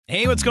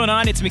Hey, what's going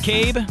on? It's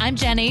McCabe. I'm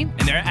Jenny.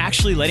 And they're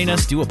actually letting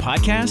us do a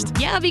podcast?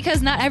 Yeah,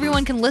 because not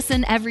everyone can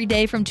listen every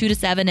day from 2 to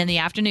 7 in the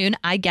afternoon.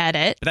 I get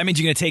it. But that means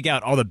you're going to take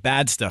out all the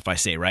bad stuff I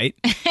say, right?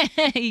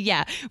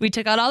 Yeah, we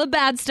took out all the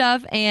bad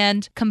stuff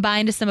and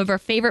combined some of our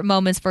favorite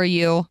moments for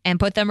you and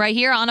put them right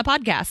here on a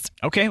podcast.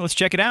 Okay, let's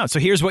check it out. So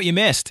here's what you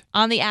missed.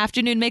 On the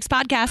Afternoon Mix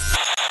podcast.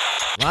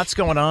 Lots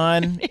going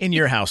on in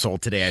your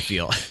household today, I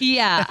feel.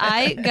 Yeah,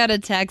 I got a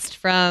text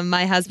from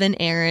my husband,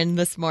 Aaron,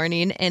 this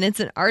morning, and it's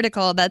an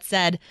article that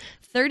said,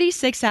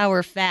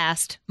 36-hour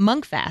fast,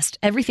 monk fast,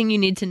 everything you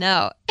need to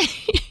know.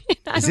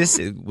 Is this,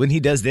 when he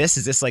does this,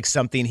 is this like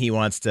something he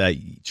wants to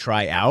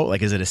try out?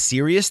 Like, is it a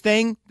serious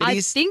thing?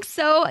 I think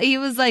so. He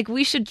was like,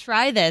 we should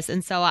try this.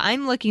 And so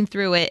I'm looking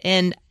through it.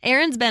 And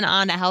Aaron's been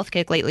on a health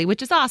kick lately,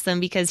 which is awesome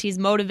because he's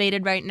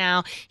motivated right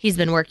now. He's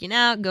been working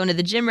out, going to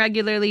the gym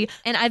regularly.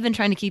 And I've been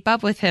trying to keep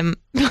up with him.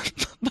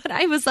 But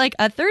I was like,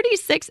 a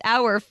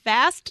 36-hour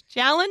fast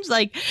challenge?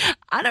 Like,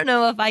 I don't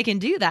know if I can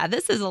do that.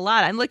 This is a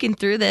lot. I'm looking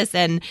through this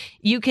and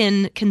you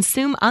can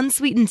consume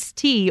unsweetened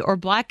tea or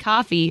black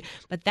coffee,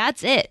 but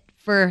that's it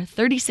for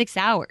 36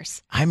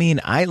 hours. I mean,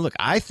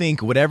 I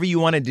think whatever you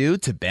want to do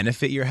to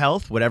benefit your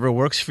health, whatever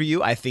works for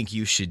you, I think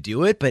you should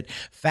do it. But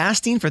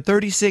fasting for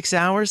 36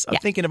 hours, I'm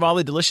thinking of all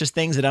the delicious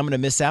things that I'm going to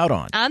miss out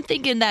on. I'm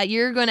thinking that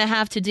you're going to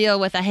have to deal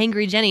with a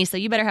hangry Jenny, so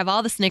you better have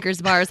all the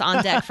Snickers bars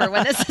on deck for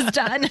when this is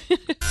done.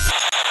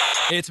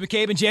 It's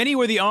McCabe and Jenny.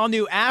 We're the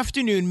all-new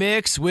Afternoon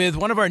Mix with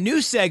one of our new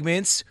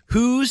segments,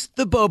 Who's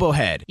the Bobo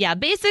Head? Yeah,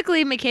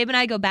 basically, McCabe and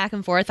I go back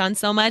and forth on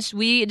so much.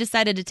 We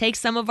decided to take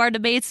some of our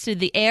debates to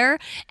the air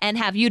and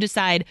have you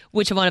decide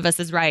which one of us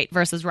is right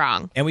versus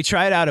wrong. And we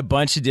tried out a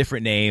bunch of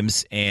different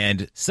names,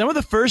 and some of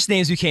the first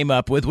names we came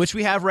up with, which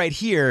we have right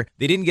here,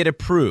 they didn't get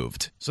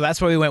approved. So that's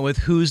why we went with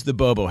Who's the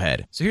Bobo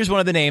Head? So here's one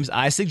of the names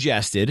I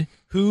suggested.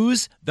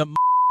 Who's the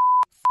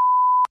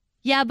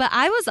Yeah, but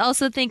I was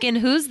also thinking,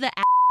 who's the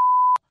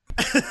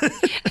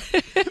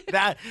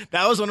that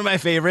was one of my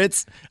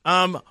favorites.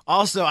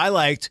 Also, I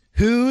liked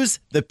Who's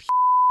the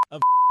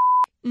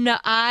No,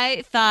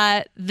 I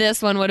thought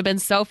this one would have been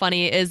so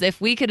funny is if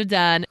we could have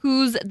done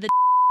Who's the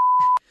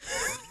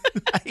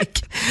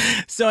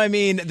So, I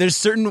mean, there's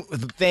certain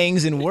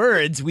things and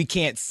words we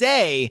can't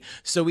say,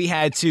 so we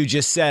had to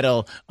just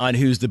settle on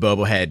Who's the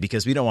Bobo Head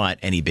because we don't want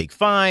any big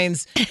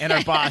fines, and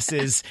our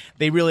bosses,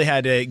 they really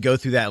had to go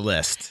through that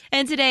list.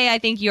 And today, I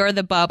think you're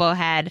the Bobo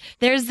Head.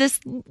 There's this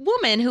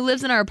woman who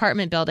lives in our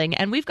apartment building,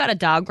 and we've got a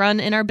dog run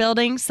in our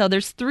building, so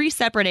there's 3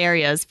 separate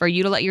areas for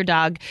you to let your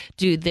dog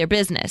do their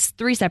business,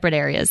 3 separate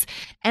areas.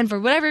 And for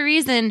whatever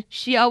reason,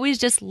 she always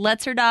just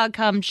lets her dog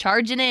come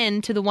charging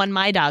in to the one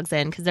my dog's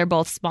in because they're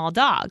both small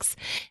dogs.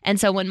 And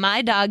so when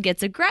my dog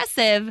gets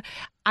aggressive,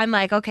 I'm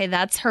like, okay,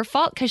 that's her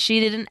fault because she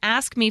didn't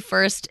ask me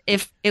first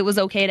if it was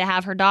okay to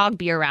have her dog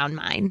be around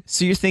mine.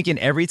 So you're thinking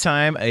every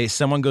time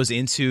someone goes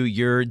into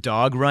your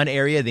dog run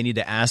area, they need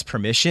to ask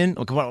permission?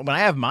 Look, when I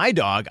have my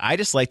dog, I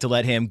just like to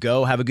let him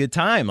go have a good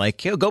time.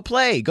 Like, go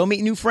play, go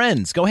meet new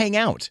friends, go hang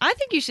out. I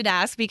think you should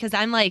ask because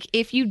I'm like,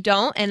 if you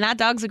don't and that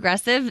dog's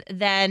aggressive,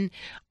 then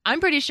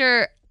I'm pretty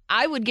sure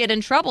I would get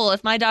in trouble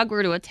if my dog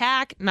were to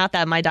attack. Not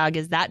that my dog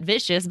is that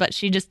vicious, but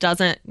she just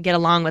doesn't get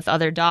along with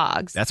other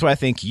dogs. That's why I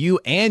think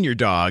you and your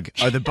dog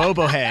are the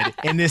Bobo Head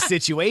in this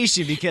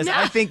situation because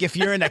I think if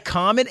you're in a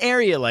common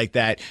area like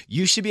that,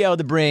 you should be able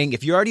to bring,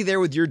 if you're already there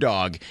with your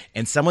dog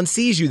and someone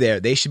sees you there,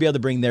 they should be able to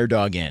bring their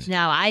dog in.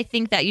 Now, I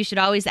think that you should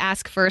always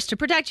ask first to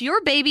protect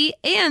your baby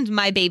and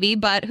my baby,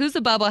 but who's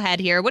the Bobo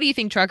Head here? What do you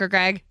think, Trucker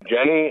Greg?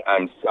 Jenny,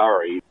 I'm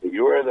sorry.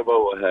 You are the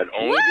Bobo Head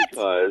only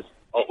because...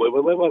 Oh, wait,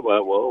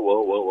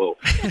 whoa.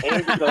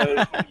 Only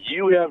because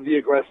you have the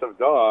aggressive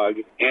dog,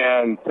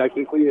 and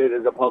technically it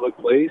is a public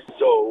place,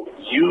 so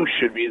you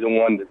should be the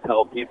one to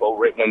tell people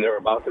right when they're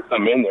about to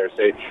come in there,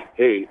 say,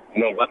 hey,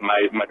 you know what,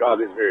 my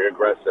dog is very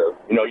aggressive.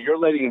 You know, you're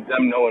letting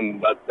them know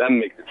and let them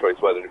make the choice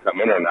whether to come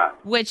in or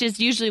not. Which is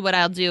usually what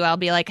I'll do. I'll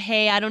be like,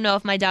 hey, I don't know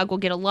if my dog will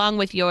get along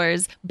with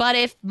yours, but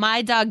if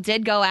my dog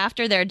did go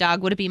after their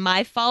dog, would it be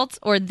my fault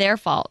or their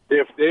fault?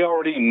 If they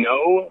already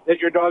know that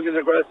your dog is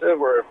aggressive,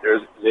 or if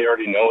they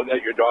already know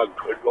that your dog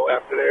could go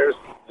after theirs,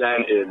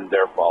 then it is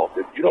their fault.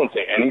 If you don't say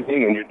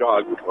anything and your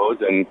dog goes,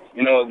 and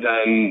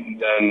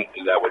then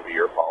that would be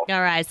your fault.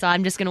 All right, so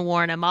I'm just gonna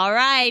warn him. All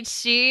right,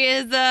 she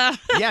is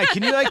Yeah,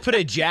 can you put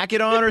a jacket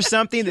on or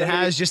something that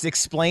has just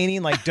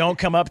explaining don't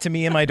come up to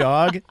me and my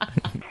dog?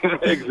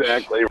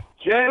 Exactly.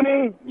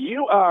 Jenny,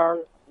 you are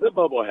the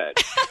Bobo Head.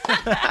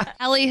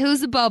 Ellie,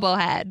 who's the Bobo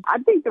Head? I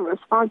think the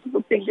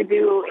responsible thing to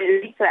do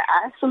is to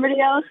ask somebody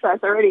else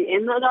that's already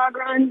in the dog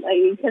run,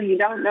 because you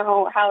don't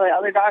know how the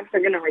other dogs are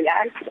going to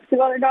react to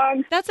other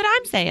dogs. That's what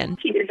I'm saying.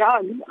 Keep your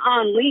dogs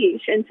on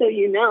leash until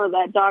you know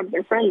that dogs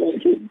are friendly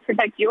to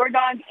protect your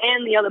dog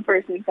and the other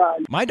person's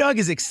dog. My dog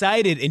is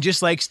excited and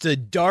just likes to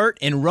dart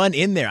and run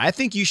in there. I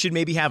think you should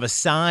maybe have a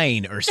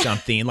sign or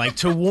something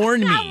to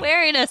warn me. I'm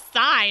wearing a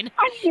sign.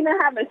 I'm going to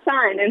have a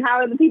sign, and how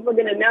are the people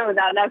going to know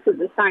that that's what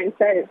the sign sign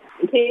says,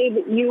 McCabe,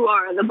 you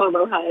are the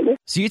Bobo head.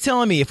 So you're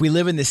telling me if we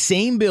live in the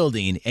same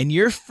building and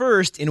you're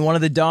first in one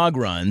of the dog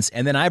runs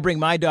and then I bring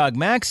my dog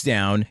Max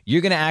down,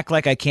 you're going to act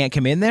like I can't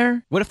come in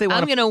there? What if they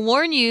want I'm going to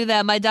warn you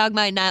that my dog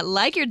might not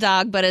like your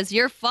dog, but it's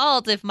your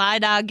fault if my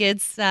dog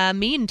gets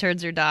mean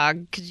towards your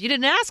dog because you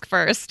didn't ask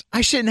first.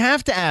 I shouldn't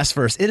have to ask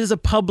first. It is a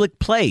public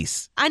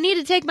place. I need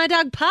to take my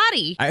dog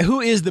potty. All right, who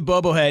is the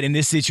Bobo head in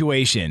this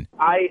situation?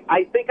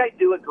 I think I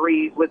do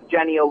agree with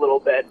Jenny a little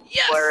bit.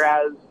 Yes.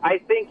 Whereas I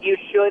think you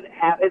should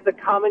have, it's a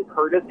common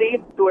courtesy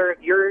to where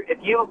if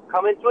you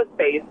come into a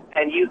space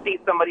and you see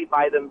somebody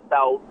by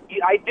themselves,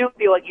 I do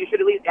feel like you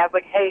should at least ask,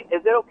 like, hey,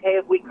 is it okay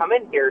if we come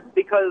in here?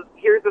 Because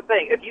here's the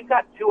thing, if you've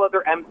got two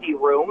other empty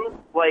rooms,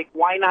 like,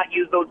 why not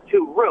use those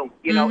two rooms?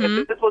 You know,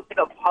 if this was like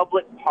a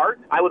public park,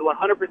 I would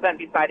 100%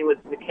 be siding with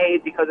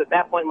McCabe, because at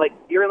that point, like,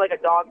 you're in like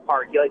a dog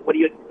park. You're like, what do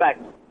you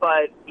expect?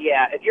 But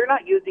yeah, if you're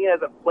not using it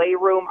as a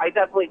playroom, I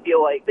definitely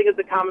I think it's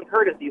a common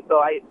courtesy.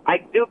 So I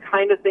do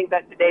kind of think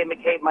that today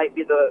McCabe might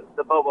be the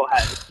Bobo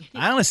head.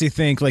 I honestly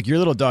think like your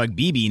little dog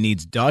BB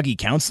needs doggy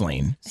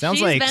counseling.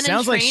 Sounds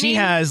like she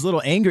has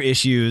little anger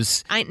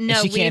issues. I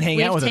know she can't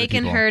hang out with other people. We've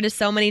taken her to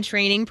so many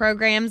training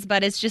programs,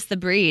 but it's just the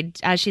breed.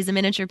 She's a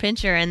miniature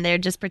pinscher, and they're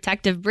just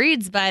protective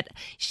breeds. But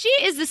she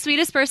is the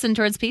sweetest person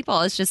towards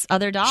people. It's just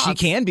other dogs. She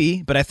can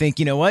be, but I think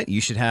you know what?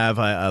 You should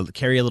have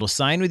carry a little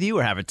sign with you,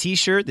 or have a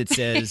T-shirt that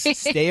says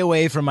 "Stay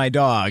away from my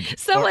dog."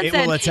 Someone or it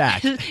said, will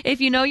attack. If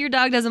you know your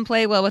dog doesn't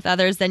play well with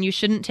others, then you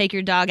shouldn't take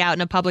your dog out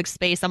in a public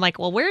space. I'm like,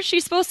 well, where is she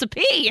supposed to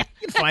pee?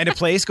 Find a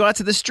place, go out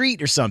to the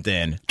street or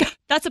something.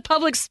 That's a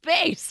public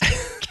space.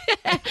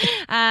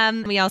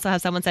 We also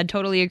have someone said,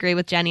 totally agree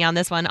with Jenny on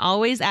this one.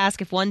 Always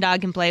ask if one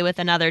dog can play with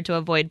another to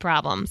avoid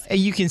problems.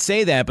 You can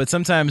say that, but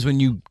sometimes when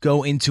you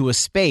go into a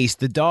space,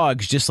 the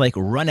dogs just like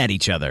run at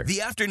each other.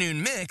 The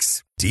afternoon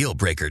mix. Deal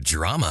breaker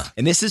drama.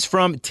 And this is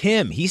from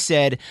Tim. He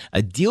said,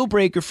 a deal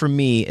breaker for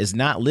me is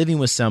not living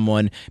with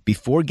someone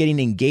before getting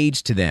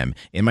engaged to them.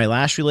 In my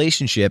last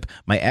relationship,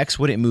 my ex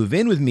wouldn't move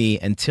in with me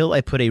until I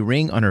put a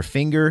ring on her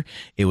finger.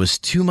 It was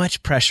too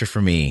much pressure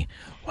for me.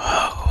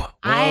 Whoa.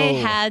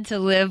 I had to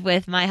live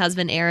with my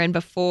husband, Aaron,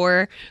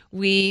 before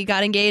we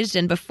got engaged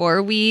and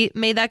before we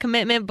made that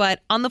commitment.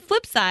 But on the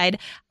flip side,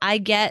 I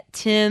get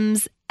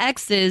Tim's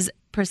ex's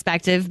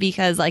perspective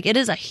because like it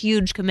is a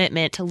huge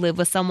commitment to live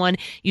with someone.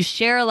 You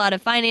share a lot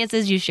of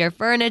finances, you share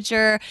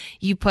furniture,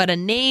 you put a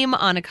name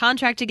on a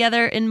contract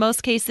together in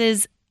most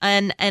cases.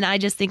 And I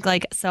just think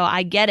like, so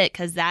I get it,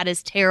 because that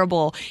is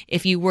terrible.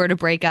 If you were to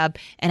break up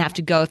and have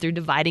to go through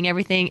dividing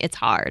everything, it's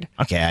hard.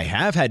 Okay, I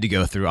have had to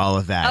go through all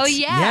of that. Oh,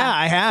 yeah. Yeah,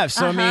 I have.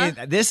 So, I mean,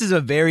 this is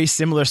a very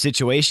similar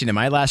situation. In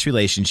my last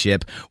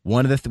relationship,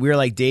 we were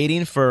like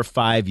dating for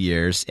 5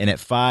 years. And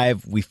at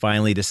 5, we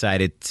finally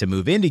decided to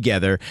move in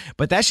together.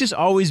 But that's just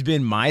always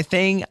been my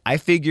thing. I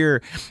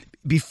figure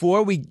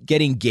before we get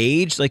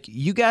engaged, like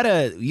you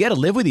gotta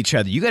live with each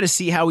other. You gotta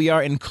see how we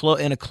are in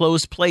a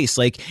closed place,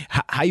 like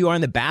how you are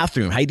in the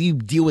bathroom. How do you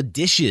deal with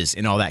dishes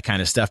and all that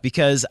kind of stuff?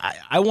 Because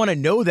I want to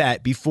know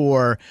that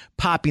before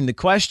popping the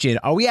question: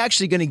 are we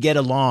actually going to get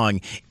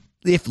along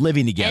if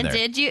living together?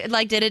 And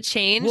did it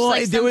change? Well,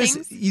 like there was,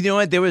 things? you know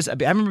what, I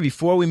remember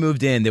before we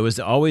moved in, there was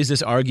always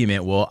this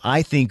argument, well,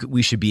 I think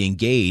we should be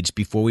engaged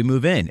before we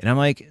move in. And I'm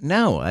like,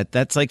 no,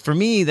 that's like, for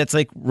me, that's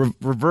like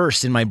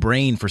reversed in my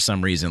brain for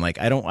some reason.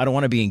 Like, I don't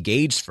want to be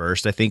engaged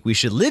first. I think we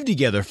should live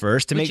together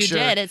first to make sure.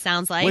 Which you did, it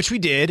sounds like. Which we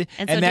did.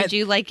 And so did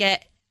you like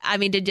it? I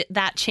mean, did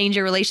that change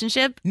your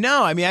relationship?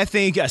 No, I mean, I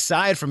think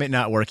aside from it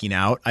not working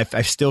out,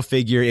 I still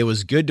figure it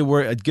was good to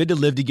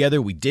live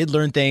together. We did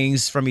learn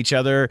things from each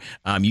other.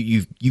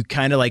 You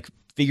kind of like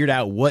figured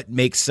out what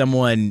makes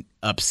someone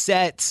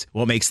upset,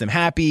 what makes them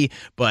happy.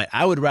 But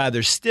I would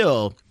rather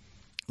still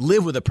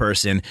live with a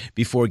person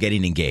before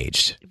getting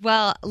engaged.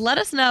 Well, let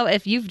us know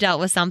if you've dealt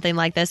with something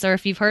like this or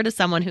if you've heard of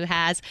someone who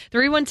has.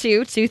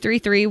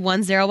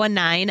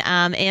 312-233-1019.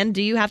 And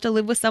do you have to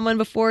live with someone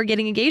before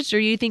getting engaged, or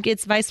do you think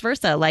it's vice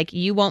versa? Like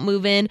you won't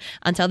move in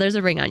until there's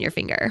a ring on your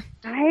finger?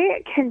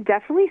 I can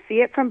definitely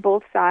see it from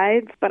both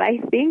sides, but I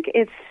think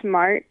it's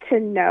smart to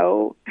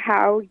know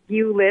how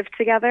you live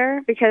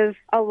together, because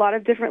a lot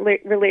of different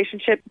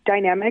relationship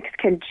dynamics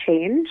can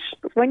change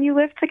when you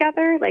live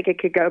together. Like it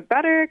could go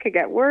better, it could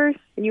get worse.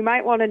 And you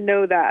might want to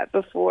know that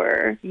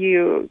before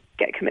you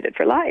get committed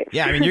for life.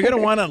 Yeah, I mean, you're going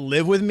to want to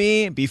live with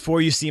me before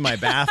you see my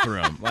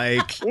bathroom.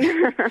 Like,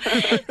 you're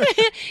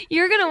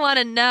going to want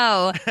to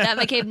know that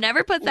McCabe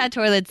never puts that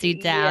toilet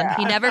seat down. Yeah.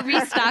 He never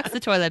restocks the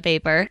toilet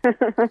paper.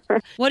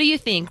 What do you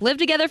think? Live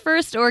together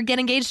first or get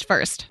engaged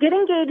first? Get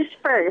engaged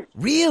first.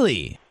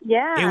 really?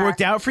 Yeah. It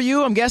worked out for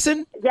you, I'm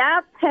guessing?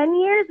 Yeah, 10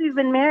 years we've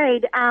been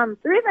married. The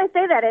reason I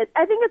say that is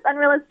I think it's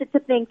unrealistic to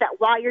think that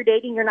while you're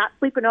dating, you're not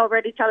sleeping over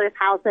at each other's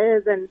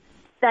houses and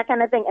that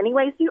kind of thing.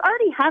 Anyway, so you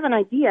already have an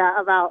idea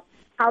about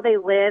how they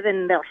live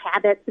and their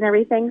habits and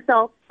everything.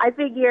 So I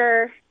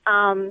figure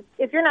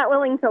if you're not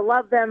willing to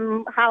love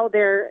them how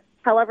they're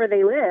however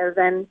they live,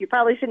 and you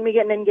probably shouldn't be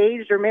getting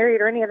engaged or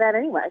married or any of that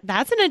anyway.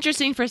 That's an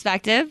interesting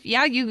perspective.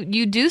 Yeah,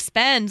 you do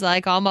spend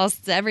like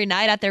almost every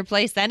night at their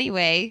place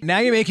anyway. Now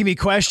you're making me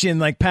question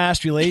like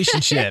past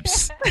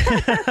relationships.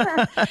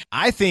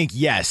 I think,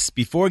 yes,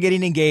 before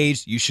getting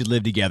engaged, you should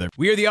live together.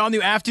 We are the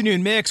all-new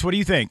afternoon mix. What do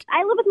you think?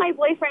 I live with my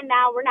boyfriend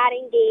now. We're not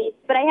engaged,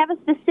 but I have a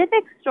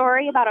specific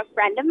story about a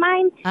friend of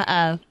mine.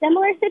 Uh-oh.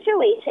 Similar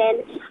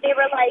situation. They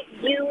were like,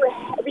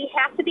 we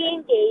have to be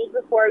engaged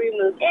before we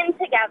moved in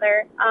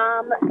together.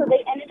 So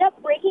they ended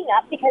up breaking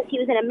up because he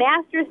was in a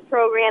master's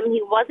program and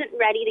he wasn't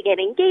ready to get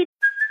engaged.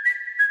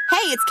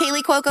 Hey, it's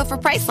Kaylee Cuoco for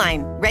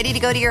Priceline. Ready to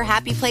go to your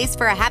happy place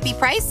for a happy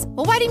price?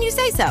 Well, why didn't you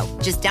say so?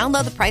 Just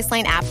download the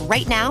Priceline app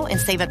right now and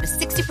save up to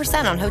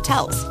 60% on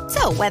hotels.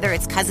 So whether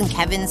it's Cousin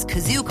Kevin's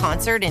Kazoo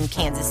Concert in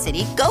Kansas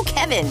City, go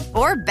Kevin,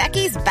 or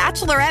Becky's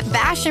Bachelorette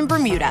Bash in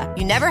Bermuda,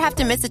 you never have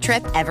to miss a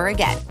trip ever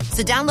again.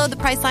 So download the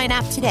Priceline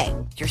app today.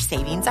 Your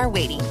savings are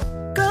waiting.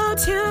 Go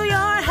to your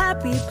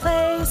happy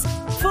place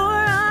for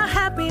a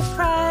happy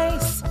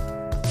price.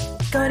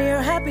 Go to your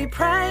happy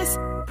price,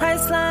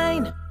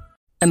 Priceline.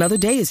 Another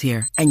day is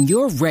here, and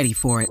you're ready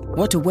for it.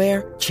 What to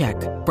wear? Check.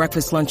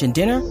 Breakfast, lunch, and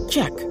dinner?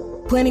 Check.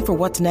 Planning for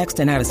what's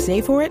next and how to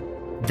save for it?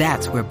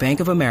 That's where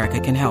Bank of America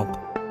can help.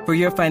 For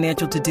your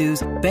financial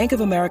to-dos, Bank of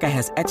America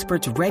has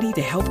experts ready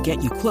to help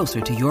get you closer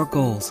to your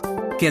goals.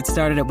 Get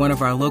started at one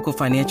of our local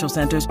financial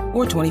centers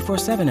or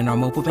 24/7 in our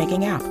mobile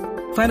banking app.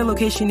 Find a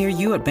location near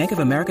you at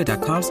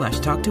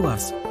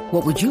bankofamerica.com/talktous.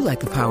 What would you like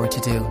the power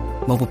to do?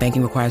 Mobile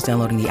banking requires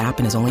downloading the app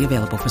and is only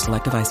available for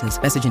select devices.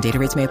 Message and data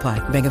rates may apply.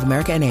 Bank of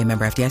America N.A.,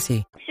 member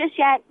FDIC. Just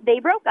yet, they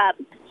broke up.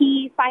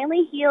 He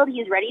finally healed.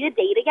 He's ready to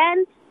date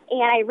again.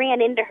 And I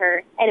ran into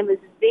her, and it was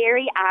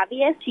very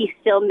obvious she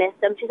still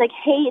missed him. She's like,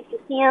 hey, if you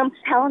see him,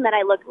 tell him that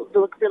I look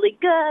really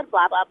good,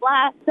 blah, blah,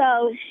 blah.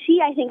 So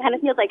she, I think, kind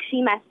of feels like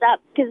she messed up.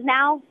 Because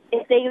now,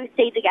 if they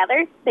stayed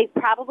together, they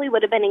probably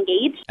would have been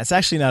engaged. That's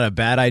actually not a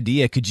bad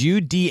idea. Could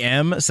you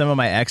DM some of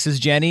my exes,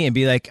 Jenny, and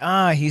be like,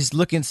 he's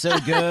looking so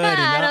good?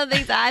 I don't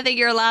think so. I think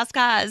you're a lost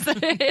cause.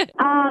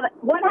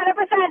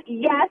 100%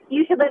 yes,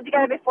 you should live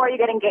together before you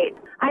get engaged.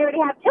 I already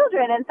have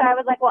children, and so I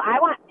was like, well, I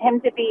want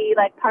him to be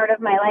like part of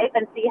my life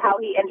and see how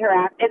he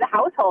interacts in the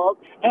household.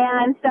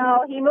 And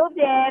so he moved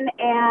in,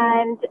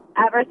 and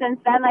ever since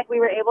then, like, we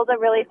were able to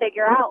really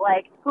figure out,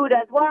 like, who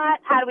does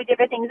what, how do we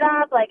divvy things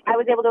up. Like, I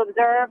was able to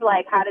observe,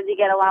 like, how does he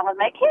get along with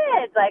my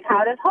kids? Like,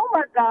 how does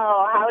homework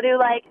go? How do,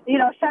 like,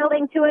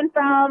 shuttling to and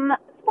from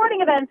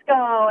sporting events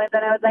go? And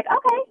then I was like,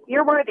 okay,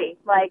 you're worthy.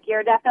 Like,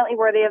 you're definitely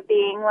worthy of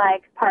being,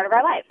 like, part of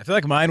our life. I feel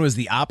like mine was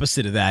the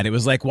opposite of that. It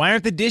was like, why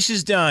aren't the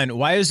dishes done?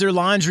 Why is there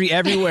laundry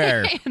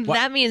everywhere?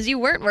 That means you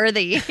weren't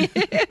worthy.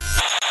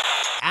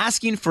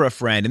 Asking for a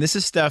friend, and this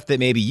is stuff that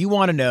maybe you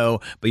want to know,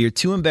 but you're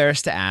too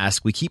embarrassed to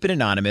ask. We keep it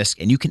anonymous,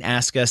 and you can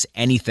ask us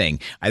anything.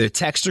 Either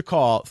text or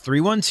call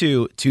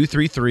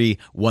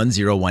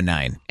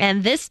 312-233-1019.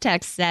 And this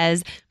text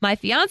says, my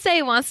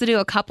fiance wants to do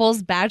a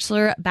couple's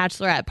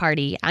bachelorette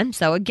party. I'm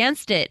so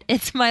against it.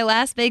 It's my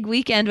last big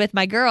weekend with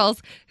my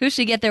girls. Who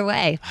should get their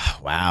way?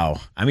 Wow.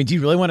 I mean, do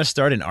you really want to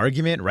start an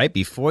argument right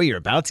before you're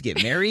about to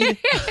get married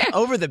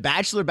over the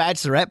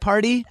bachelorette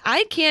party?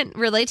 I can't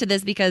relate to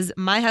this because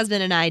my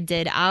husband and I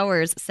did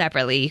ours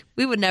separately.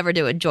 We would never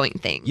do a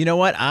joint thing. You know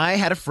what? I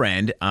had a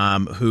friend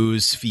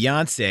whose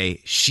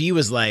fiance, she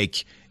was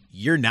like,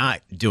 you're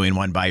not doing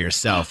one by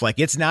yourself. Like,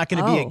 it's not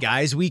going to be a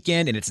guy's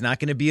weekend and it's not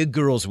going to be a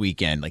girl's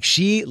weekend. Like,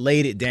 she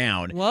laid it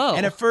down. Whoa.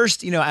 And at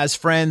first, as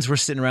friends, we're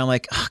sitting around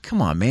like, oh,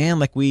 come on, man.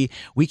 Like, we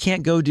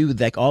can't go do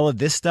like all of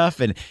this stuff.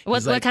 And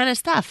what kind of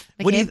stuff?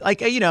 What do you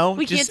like? We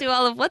can't do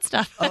all of what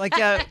stuff?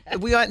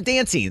 We went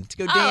dancing to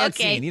go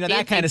dancing. Okay. That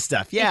Dancing. kind of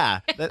stuff. Yeah,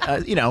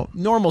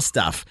 normal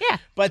stuff. Yeah.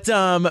 But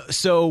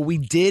so we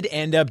did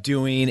end up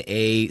doing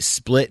a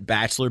split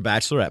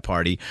bachelorette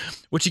party,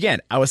 which again,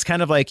 I was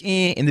kind of like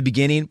in the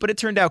beginning, but it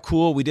turned out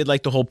cool. We did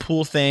like the whole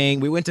pool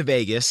thing. We went to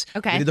Vegas.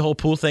 Okay. We did the whole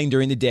pool thing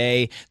during the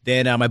day.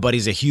 Then my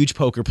buddy's a huge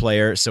poker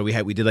player, so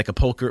we did like a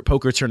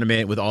poker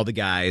tournament with all the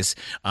guys.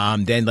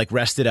 Then like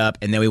rested up,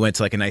 and then we went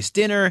to like a nice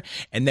dinner,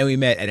 and then we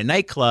met at a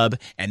nightclub,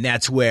 and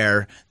that's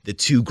where the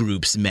two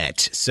groups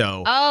met.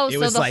 So it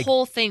was the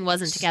whole thing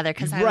wasn't together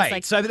because I was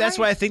like, so that's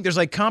why I think there's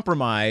like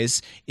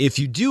compromise. If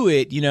you do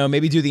it,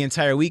 maybe do the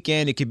entire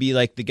weekend. It could be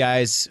like the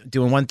guys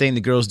doing one thing,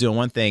 the girls doing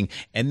one thing,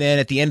 and then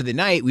at the end of the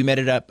night, we met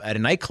it up at a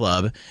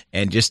nightclub,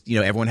 and just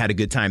everyone had a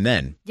good time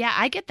then. Yeah,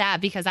 I get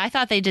that because I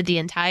thought they did the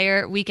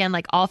entire weekend,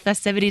 like all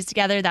festivities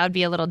together. That would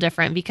be a little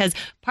different because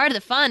part of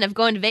the fun of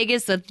going to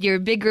Vegas with your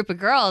big group of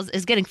girls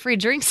is getting free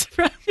drinks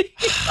from me.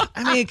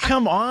 I mean,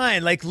 come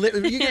on. Like,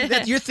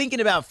 you're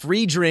thinking about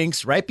free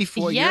drinks right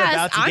before you're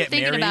about to get married. I'm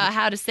thinking about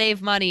how to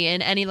save money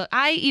in any.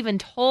 I even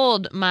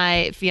told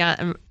my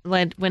fiance,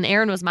 when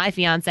Aaron was my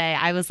fiance,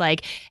 I was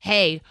like,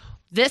 hey,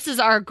 this is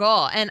our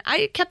goal. And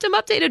I kept him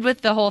updated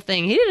with the whole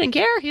thing. He didn't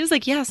care. He was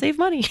like, yeah, save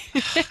money.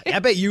 I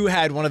bet you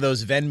had one of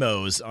those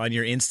Venmos on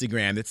your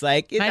Instagram. It's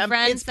like, My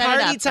friend it's set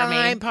party it up time,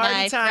 for me. party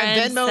My time,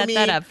 friend Venmo set me.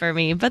 that up for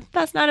me. But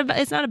it's not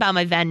about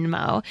my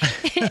Venmo.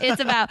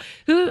 It's about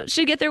who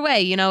should get their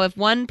way. You know, if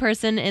one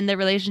person in the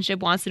relationship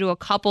wants to do a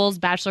couple's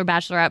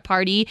bachelorette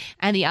party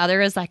and the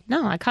other is like,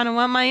 no, I kind of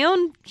want my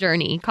own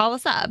journey, call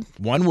us up.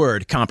 One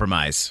word,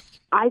 compromise.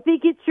 I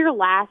think it's your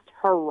last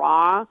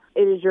hurrah.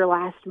 It is your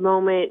last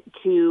moment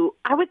to,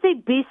 I would say,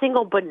 be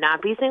single but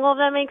not be single, if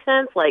that makes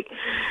sense. Like,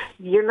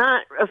 you're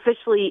not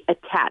officially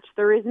attached.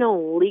 There is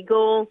no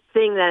legal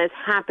thing that has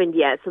happened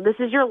yet. So this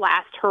is your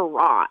last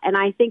hurrah. And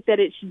I think that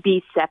it should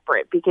be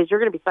separate because you're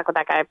going to be stuck with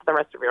that guy for the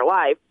rest of your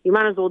life. You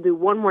might as well do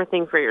one more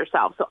thing for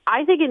yourself. So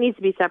I think it needs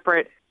to be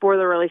separate for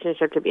the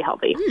relationship to be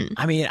healthy.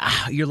 I mean,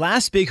 your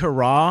last big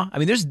hurrah, I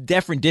mean, there's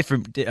different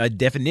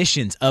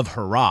definitions of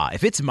hurrah.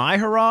 If it's my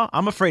hurrah,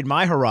 I'm afraid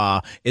my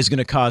hurrah is going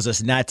to cause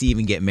us not to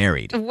even get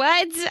married.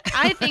 What?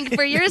 I think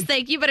for your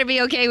sake, you better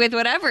be okay with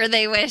whatever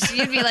they wish.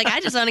 You'd be like, I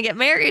just want to get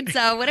married,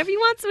 so whatever you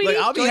want, sweetie. Like,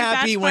 I'll be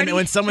happy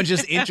when someone's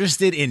just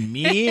interested in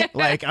me.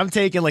 Like, I'm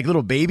taking like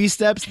little baby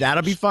steps.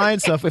 That'll be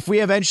fine. So if we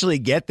eventually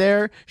get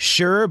there,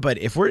 sure. But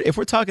if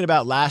we're talking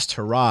about last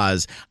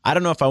hurrahs, I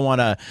don't know if I want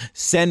to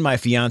send my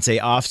fiance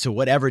off to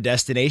whatever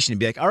destination and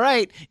be like, all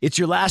right, it's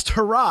your last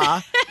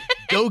hurrah.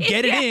 Go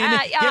get it in.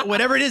 Get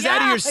whatever it is out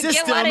of your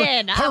system. Get one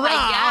in. Hurrah. Oh my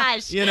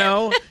gosh. You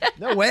know,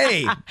 no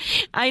way.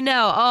 I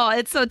know. Oh,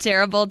 it's so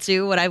terrible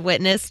too. What I've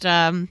witnessed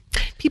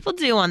people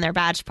do on their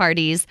batch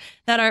parties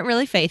that aren't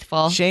really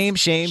faithful. Shame.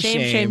 Jeez.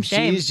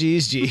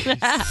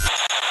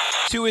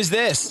 Who is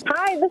this?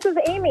 Hi, this is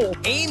Amy.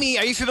 Amy,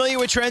 are you familiar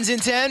with Trends in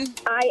 10?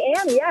 I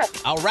am,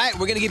 yes. All right,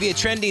 we're going to give you a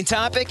trending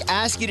topic,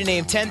 ask you to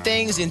name 10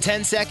 things in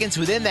 10 seconds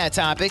within that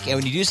topic. And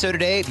when you do so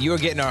today, you are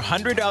getting our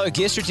 $100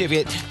 gift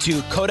certificate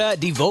to Coda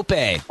di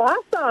Volpe.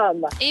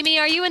 Awesome. Amy,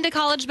 are you into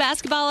college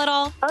basketball at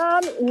all?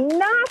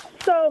 Not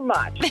so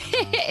much.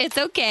 It's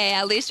okay.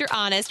 At least you're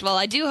honest. Well,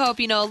 I do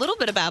hope you know a little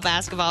bit about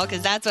basketball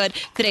because that's what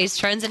today's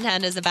Trends in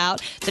 10 is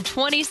about. The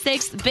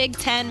 26th Big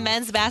Ten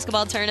men's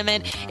basketball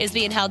tournament is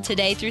being held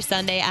today through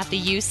Sunday at the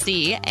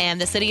UC,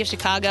 and the city of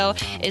Chicago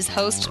is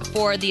host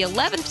for the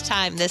 11th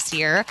time this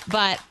year.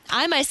 But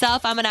I'm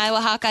an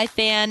Iowa Hawkeye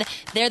fan.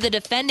 They're the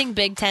defending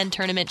Big Ten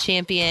tournament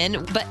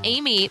champion. But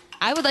Amy,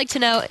 I would like to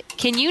know,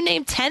 can you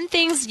name 10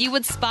 things you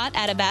would spot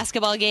at a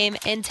basketball game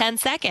in 10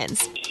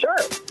 seconds? Sure.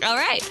 All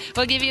right.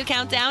 We'll give you a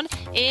countdown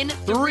in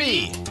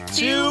 3,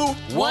 2,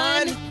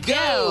 1,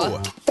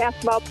 go.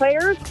 Basketball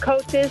players,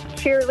 coaches,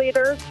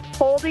 cheerleaders,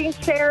 folding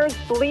chairs,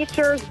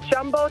 bleachers,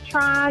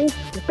 jumbotrons,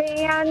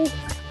 bands,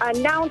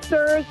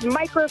 announcers,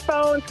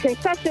 microphones,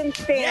 concession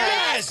stands.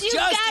 Yes, you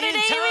just got in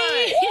it, time.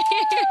 Amy.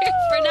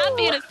 For not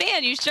being a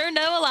fan, you sure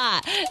know a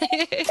lot.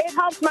 It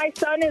helps. My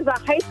son is a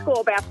high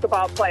school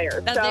basketball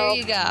player. Oh, so. there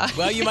you go.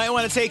 Well, you might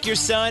want to take your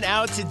son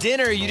out to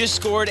dinner. You just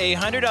scored a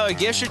 $100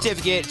 gift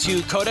certificate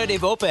to Coda di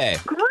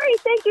Volpe. Great.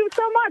 Thank you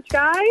so much,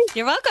 guys.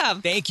 You're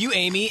welcome. Thank you,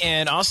 Amy.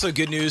 And also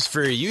good news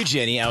for you,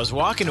 Jenny. I was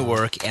walking to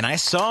work and I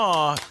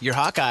saw your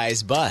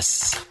Hawkeyes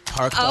bus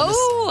parked on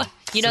the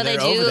you know, so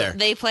they're over there.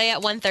 They play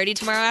at 1:30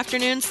 tomorrow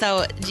afternoon.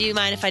 So do you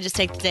mind if I just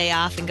take the day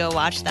off and go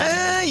watch them?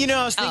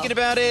 I was thinking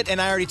about it, and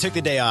I already took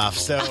the day off.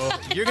 So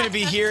you're going to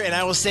be here, and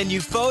I will send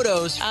you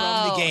photos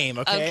from the game,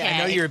 okay? I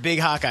know you're a big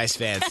Hawkeyes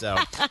fan.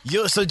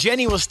 So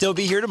Jenny will still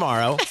be here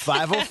tomorrow,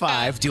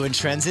 5:05, doing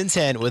Trends in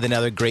 10 with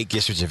another great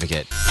gift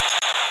certificate.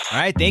 All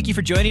right, thank you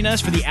for joining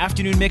us for the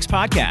Afternoon Mix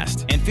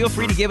podcast. And feel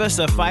free to give us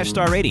a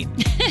 5-star rating.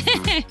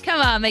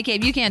 Come on,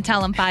 McCabe, you can't tell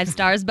them 5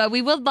 stars, but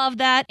we would love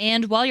that.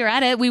 And while you're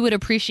at it, we would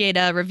appreciate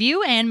a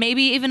review and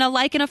maybe even a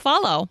like and a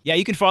follow. Yeah,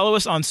 you can follow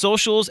us on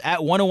socials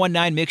at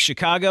 1019 Mix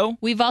Chicago.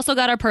 We've also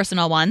got our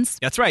personal ones.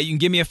 That's right. You can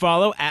give me a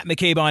follow at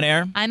McCabe on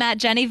Air. I'm at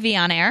Jenny V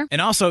on Air.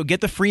 And also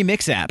get the free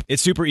Mix app.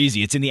 It's super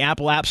easy. It's in the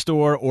Apple App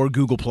Store or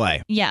Google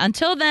Play. Yeah,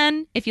 until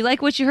then, if you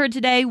like what you heard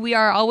today, we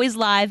are always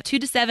live 2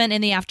 to 7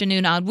 in the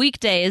afternoon on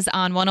weekdays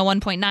on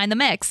 101.9 The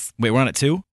Mix. Wait, we're on at 2?